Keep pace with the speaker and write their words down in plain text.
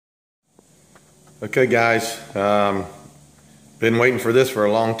Okay guys, been waiting for this for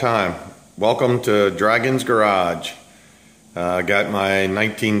a long time. Welcome to Dragon's Garage. Got my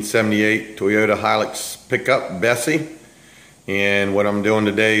 1978 Toyota Hilux pickup, Bessie, and what I'm doing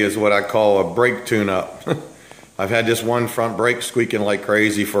today is what I call a brake tune-up. I've had this one front brake squeaking like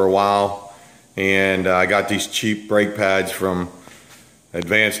crazy for a while, and I got these cheap brake pads from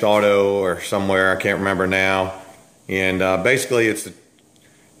Advanced Auto or somewhere, I can't remember now, and basically it's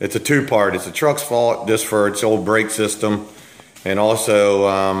a two-part. It's the truck's fault just for its old brake system, and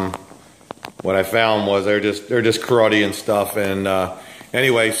also what I found was they're just cruddy and stuff. And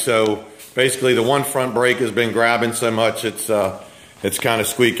anyway, so basically the one front brake has been grabbing so much it's kind of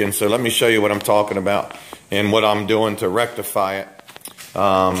squeaking. So let me show you what I'm talking about and what I'm doing to rectify it.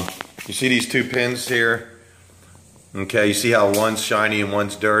 You see these two pins here? Okay, you see how one's shiny and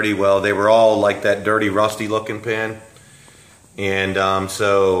one's dirty? Well, they were all like that dirty, rusty looking pin. And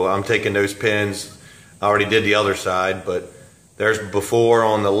so I'm taking those pins. I already did the other side, but there's before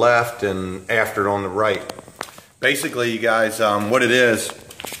on the left and after on the right. Basically, you guys, what it is,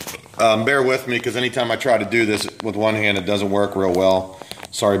 bear with me because anytime I try to do this with one hand, it doesn't work real well.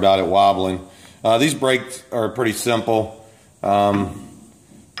 Sorry about it wobbling. These brakes are pretty simple.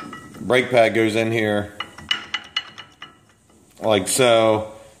 Brake pad goes in here like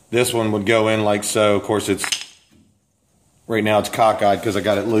so. This one would go in like so. Of course, right now it's cockeyed because I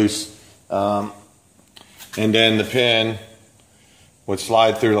got it loose. And then the pin would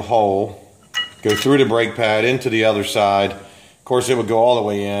slide through the hole, go through the brake pad into the other side. Of course, it would go all the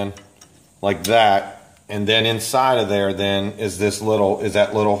way in like that. And then inside of there then is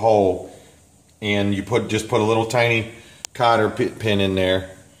that little hole. And you just put a little tiny cotter pin in there.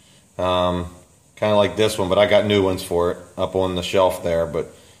 Kind of like this one, but I got new ones for it up on the shelf there. But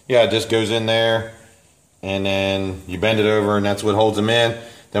yeah, it just goes in there. And then you bend it over, and that's what holds them in.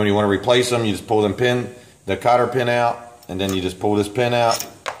 Then when you want to replace them, you just pull the cotter pin out, and then you just pull this pin out,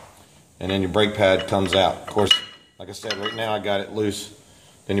 and then your brake pad comes out. Of course, like I said, right now I got it loose.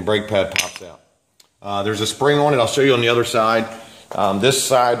 Then your brake pad pops out. There's a spring on it. I'll show you on the other side. This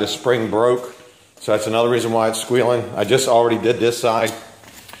side, the spring broke, so that's another reason why it's squealing. I just already did this side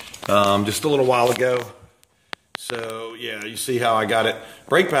just a little while ago. So yeah, you see how I got it.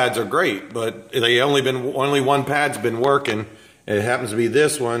 Brake pads are great, but only one pad's been working. It happens to be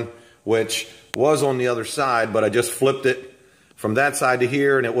this one, which was on the other side, but I just flipped it from that side to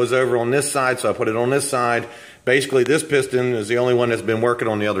here, and it was over on this side, so I put it on this side. Basically, this piston is the only one that's been working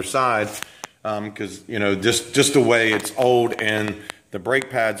on the other side, because you know, just the way it's old, and the brake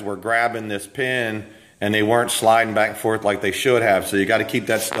pads were grabbing this pin, and they weren't sliding back and forth like they should have. So you got to keep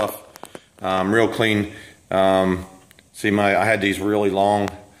that stuff real clean. See, I had these really long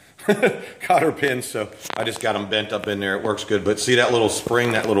cotter pins, so I just got them bent up in there. It works good. But see that little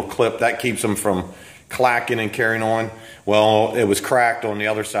spring, that little clip, that keeps them from clacking and carrying on. Well, it was cracked on the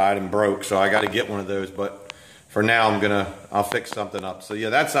other side and broke, so I got to get one of those. But for now, I'll fix something up. So yeah,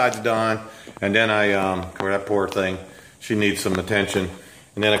 that side's done. And then that poor thing, she needs some attention.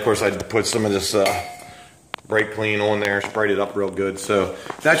 And then of course I put some of this brake clean on there, sprayed it up real good, so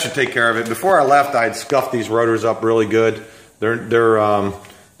that should take care of it. Before I left, I'd scuffed these rotors up really good.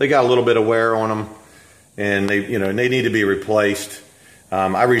 They got a little bit of wear on them, and they need to be replaced. I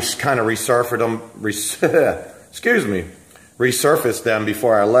kind of resurfaced them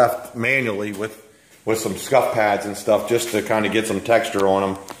before I left manually with some scuff pads and stuff, just to kind of get some texture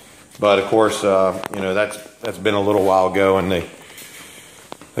on them. But of course, that's been a little while ago, and they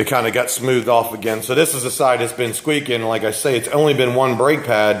kind of got smoothed off again. So this is the side that's been squeaking. Like I say, it's only been one brake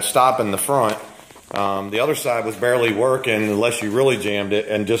pad stopping the front. The other side was barely working unless you really jammed it.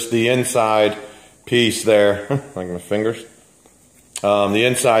 And just the inside piece there, like my fingers, the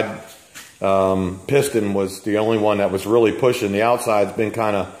inside piston was the only one that was really pushing. The outside's been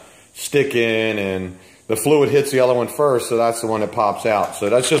kind of sticking, and the fluid hits the other one first, so that's the one that pops out. So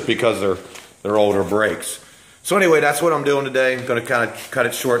that's just because they're older brakes. So anyway, that's what I'm doing today. I'm going to kind of cut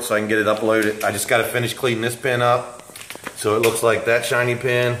it short so I can get it uploaded. I just got to finish cleaning this pin up so it looks like that shiny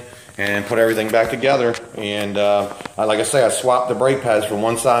pin, and put everything back together. And like I say, I swapped the brake pads from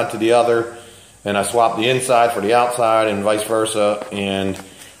one side to the other, and I swapped the inside for the outside and vice versa, and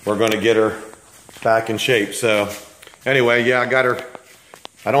we're going to get her back in shape. So anyway, yeah, I got her.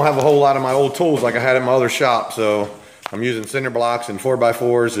 I don't have a whole lot of my old tools like I had in my other shop, so I'm using cinder blocks and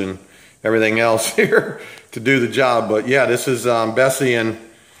 4x4s and everything else here to do the job. But yeah, this is Bessie and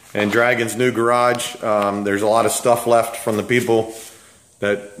Dragon's new garage. There's a lot of stuff left from the people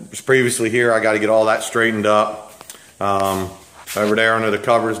that was previously here. I got to get all that straightened up. Over there under the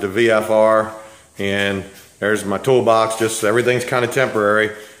covers, the VFR, and there's my toolbox. Just everything's kind of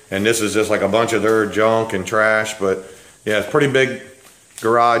temporary. And this is just like a bunch of their junk and trash. But yeah, it's pretty big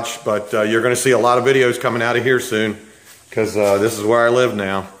garage. But you're going to see a lot of videos coming out of here soon, because this is where I live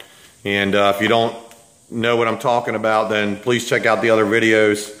now. And if you don't know what I'm talking about, then please check out the other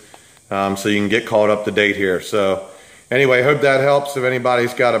videos so you can get caught up to date here. So anyway, hope that helps if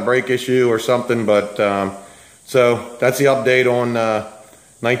anybody's got a brake issue or something. But so that's the update on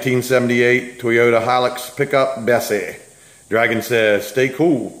 1978 Toyota Hilux pickup Bessie. Dragon says, stay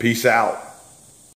cool. Peace out.